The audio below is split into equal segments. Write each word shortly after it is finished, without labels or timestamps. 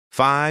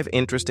5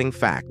 interesting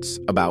facts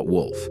about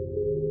wolf.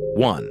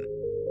 1.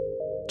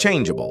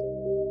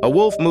 Changeable. A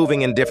wolf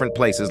moving in different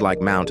places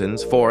like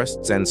mountains,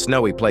 forests, and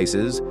snowy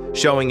places,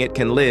 showing it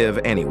can live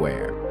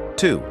anywhere.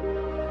 2.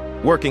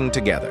 Working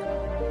together.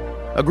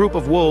 A group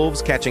of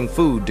wolves catching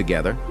food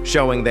together,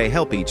 showing they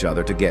help each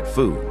other to get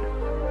food.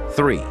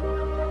 3.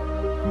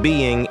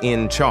 Being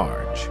in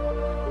charge.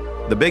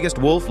 The biggest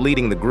wolf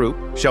leading the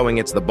group, showing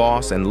it's the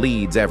boss and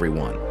leads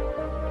everyone.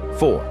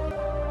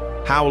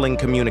 4. Howling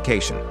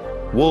Communication.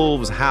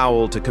 Wolves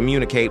howl to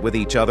communicate with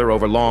each other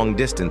over long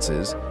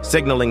distances,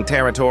 signaling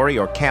territory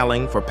or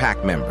calling for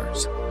pack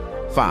members.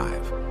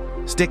 5.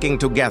 Sticking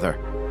together.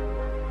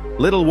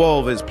 Little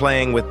wolf is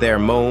playing with their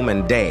mom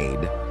and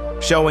dade,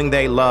 showing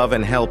they love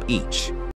and help each.